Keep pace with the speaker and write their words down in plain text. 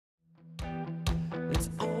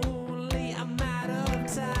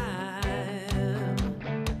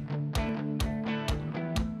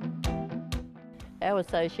Our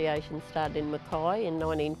association started in Mackay in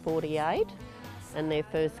 1948 and their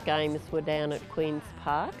first games were down at Queen's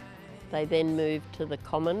Park. They then moved to the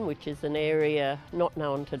Common, which is an area not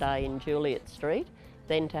known today in Juliet Street,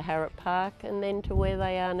 then to Harrop Park and then to where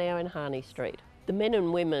they are now in Harney Street. The men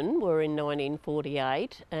and women were in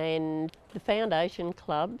 1948 and the foundation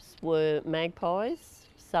clubs were Magpies,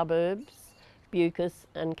 Suburbs, Bucas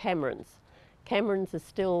and Camerons. Camerons are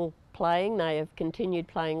still playing, they have continued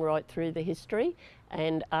playing right through the history,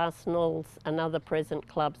 and Arsenal's another present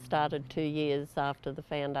club started 2 years after the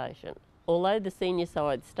foundation. Although the senior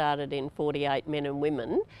side started in 48 men and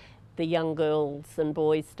women, the young girls and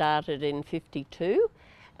boys started in 52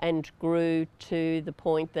 and grew to the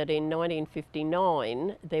point that in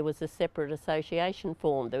 1959 there was a separate association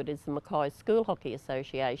formed, that is the Mackay School Hockey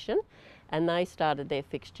Association, and they started their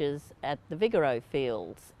fixtures at the Vigoro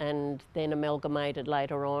Fields and then amalgamated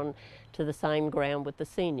later on to the same ground with the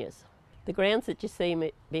seniors. The grounds that you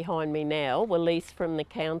see behind me now were leased from the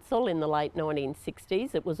council in the late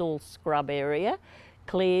 1960s. It was all scrub area,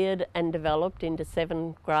 cleared and developed into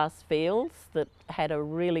 7 grass fields that had a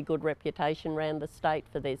really good reputation around the state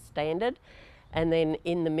for their standard. And then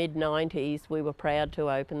in the mid-90s we were proud to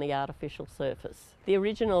open the artificial surface. The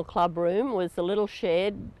original club room was a little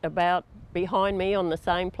shed about behind me on the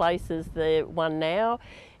same place as the one now.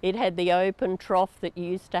 It had the open trough that you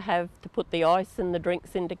used to have to put the ice and the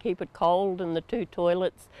drinks in to keep it cold, and the 2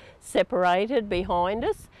 toilets separated behind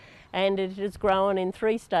us, and it has grown in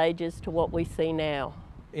 3 stages to what we see now.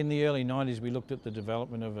 In the early 90s we looked at the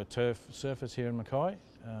development of a turf surface here in Mackay.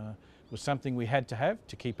 It was something we had to have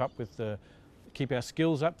to keep up with keep our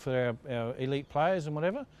skills up for our elite players and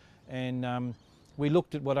whatever, and we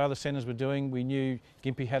looked at what other centres were doing. We knew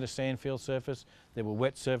Gympie had a sandfield surface, there were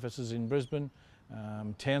wet surfaces in Brisbane,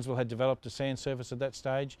 Townsville had developed a sand surface at that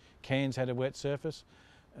stage, Cairns had a wet surface.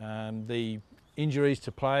 The injuries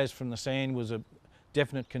to players from the sand was a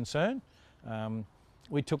definite concern.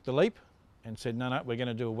 We took the leap and said no, we're going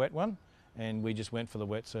to do a wet one, and we just went for the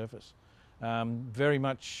wet surface. Very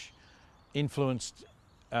much influenced.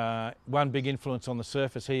 One big influence on the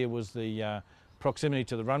surface here was the proximity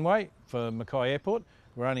to the runway for Mackay Airport.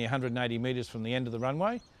 We're only 180 metres from the end of the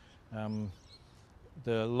runway.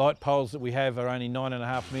 The light poles that we have are only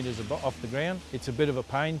 9.5 metres off the ground. It's a bit of a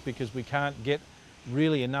pain because we can't get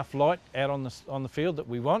really enough light out on the field that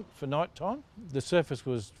we want for night time. The surface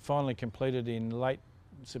was finally completed in late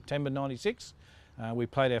September '96. We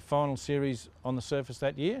played our final series on the surface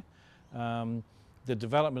that year. The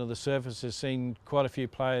development of the surface has seen quite a few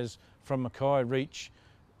players from Mackay reach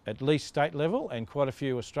at least state level, and quite a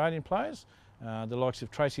few Australian players, the likes of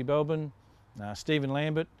Tracy Belbin, Stephen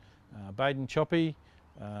Lambert, Baden Choppy,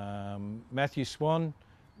 Matthew Swan.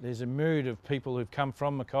 There's a myriad of people who've come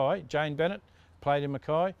from Mackay. Jane Bennett played in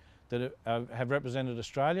Mackay that have represented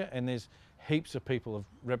Australia, and there's heaps of people who've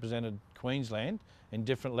represented Queensland in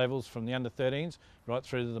different levels, from the under-13s right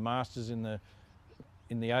through to the Masters in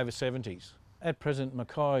the over 70s. At present,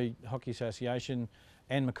 Mackay Hockey Association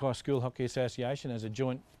and Mackay School Hockey Association as a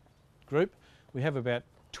joint group, we have about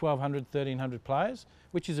 1,200, 1,300 players,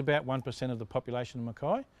 which is about 1% of the population of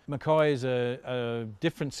Mackay. Mackay is a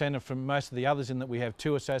different centre from most of the others in that we have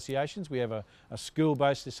 2 associations. We have a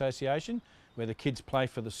school-based association where the kids play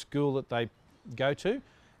for the school that they go to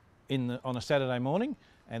on a Saturday morning,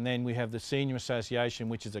 and then we have the senior association,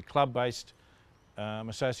 which is a club-based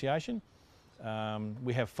association.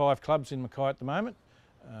 We have 5 clubs in Mackay at the moment.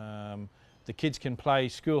 The kids can play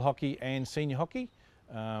school hockey and senior hockey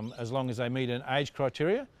as long as they meet an age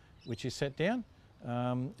criteria which is set down,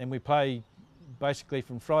 and we play basically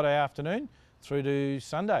from Friday afternoon through to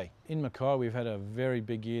Sunday. In Mackay we've had a very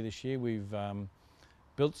big year this year. We've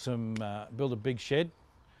built a big shed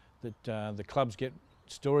that the clubs get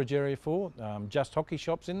storage area for, just hockey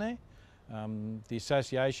shops in there. The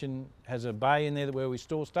association has a bay in there where we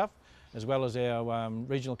store stuff, as well as our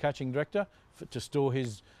regional coaching director to store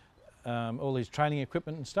all his training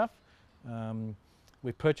equipment and stuff.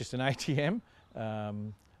 We've purchased an ATM.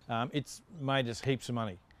 It's made us heaps of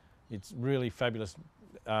money. It's really fabulous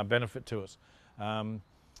benefit to us.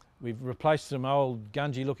 We've replaced some old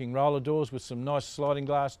gungy looking roller doors with some nice sliding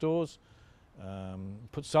glass doors,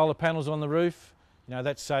 put solar panels on the roof. You know,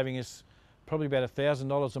 that's saving us probably about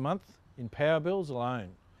 $1,000 a month in power bills alone.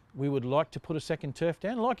 We would like to put a second turf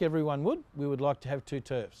down, like everyone would. We would like to have 2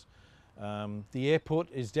 turfs. The airport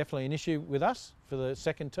is definitely an issue with us for the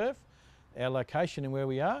second turf, our location and where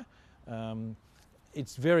we are.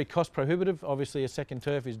 It's very cost prohibitive. Obviously a second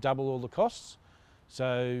turf is double all the costs.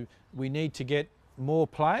 So we need to get more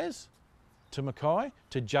players to Mackay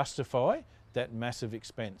to justify that massive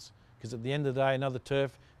expense. Because at the end of the day, another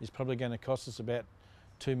turf is probably going to cost us about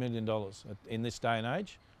 $2 million in this day and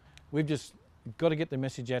age. We've just got to get the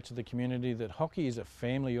message out to the community that hockey is a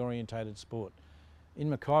family orientated sport. In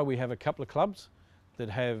Mackay we have a couple of clubs that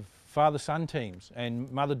have father-son teams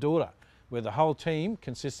and mother-daughter, where the whole team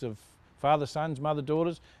consists of father-sons,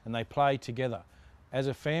 mother-daughters, and they play together as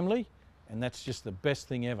a family, and that's just the best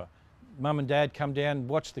thing ever. Mum and dad come down,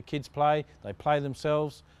 watch the kids play, they play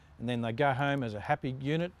themselves, and then they go home as a happy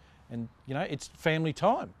unit, and you know, it's family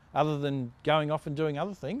time. Other than going off and doing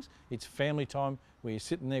other things, it's family time where you're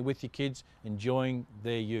sitting there with your kids enjoying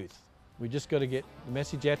their youth. We just got to get the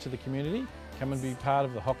message out to the community, come and be part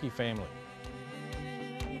of the hockey family.